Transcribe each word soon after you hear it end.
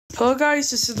Hello guys,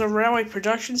 this is the Railway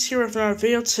Productions here with another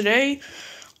video today.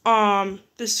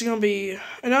 This is going to be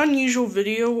an unusual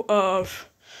video of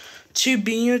 2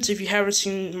 B units if you haven't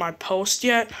seen my post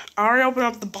yet. I already opened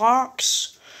up the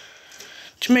box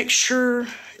to make sure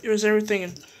it was everything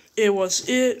and it was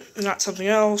it and not something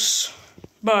else.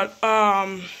 But,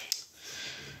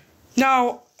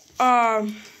 now,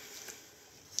 I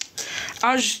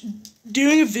was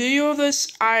doing a video of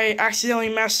this. I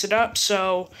accidentally messed it up,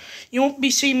 so you won't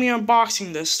be seeing me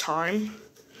unboxing this time.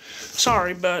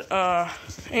 Sorry, but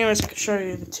anyways, I can show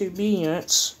you the 2 B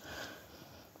units.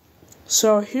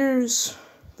 So here's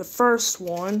the first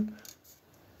one.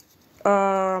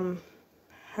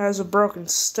 Has a broken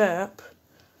step.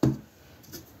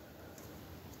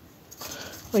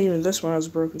 Well, even this one has a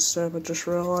broken step, I just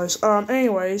realized.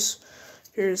 Anyways,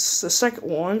 here's the second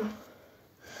one.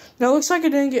 Now, it looks like it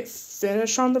didn't get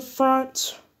finished on the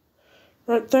front,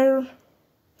 right there.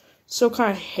 Still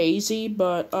kind of hazy,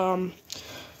 but,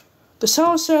 the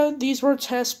seller said these were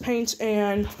test paints,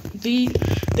 and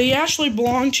they actually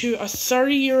belong to a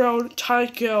 30-year-old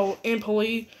Tyco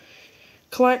employee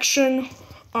collection,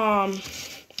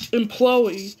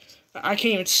 employee, I can't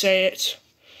even say it,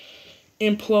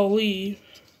 employee,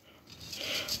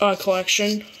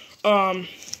 collection,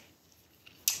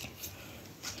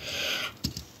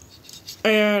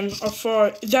 and I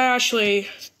thought that actually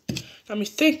got me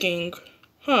thinking,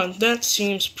 that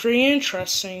seems pretty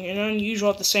interesting and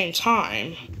unusual at the same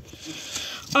time.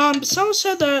 Someone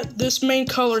said that this main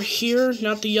color here,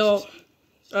 not the yellow,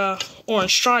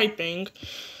 orange striping,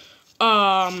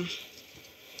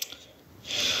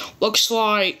 looks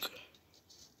like,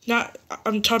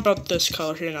 I'm talking about this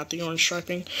color here, not the orange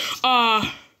striping,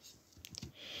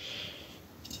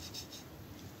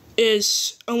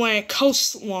 is Atlantic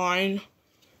coastline.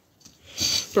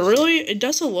 But really, it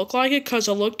doesn't look like it, because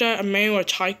I looked at a Mantua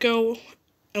Tyco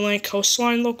Atlantic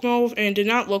coastline locomotive, and it did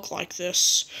not look like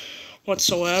this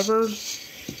whatsoever.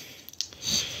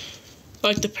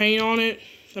 Like the paint on it,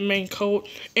 the main coat.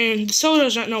 And the seller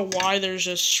doesn't know why there's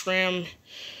this SRAM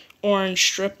orange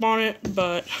strip on it,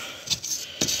 but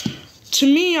to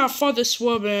me, I thought this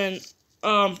would have been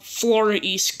Florida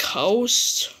East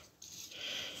Coast.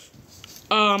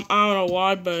 I don't know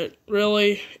why, but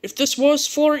really, if this was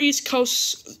Florida East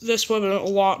Coast, this would have been a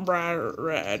lot brighter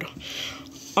red.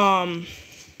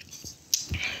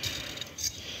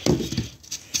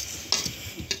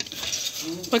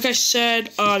 Like I said,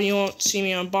 you won't see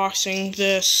me unboxing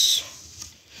this,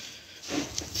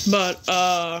 but,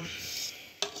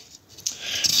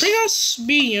 pretty nice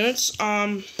B units.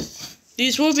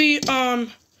 These will be,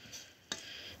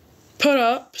 put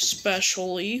up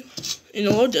specially in a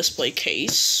little display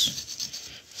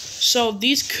case. So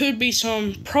these could be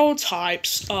some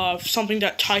prototypes of something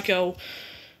that Tyco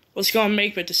was going to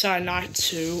make but decided not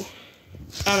to.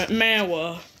 At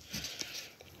Mantua.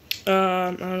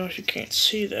 I don't know if you can't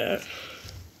see that.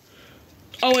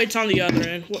 Oh, wait, it's on the other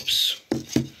end. Whoops.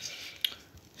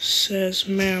 Says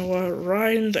Mantua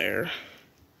right in there.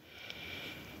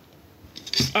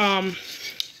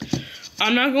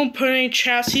 I'm not going to put any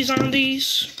chassis on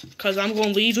these, because I'm going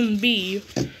to leave them be.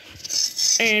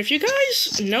 And if you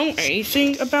guys know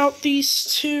anything about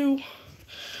these two,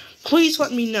 please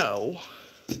let me know.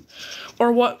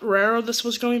 Or what railroad this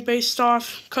was going to be based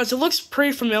off, because it looks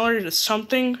pretty familiar to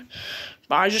something,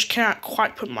 but I just can't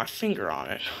quite put my finger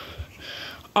on it.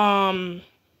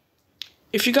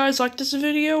 If you guys like this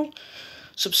video,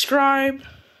 subscribe,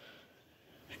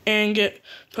 and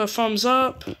put a thumbs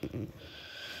up.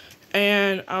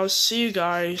 And I'll see you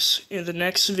guys in the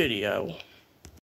next video.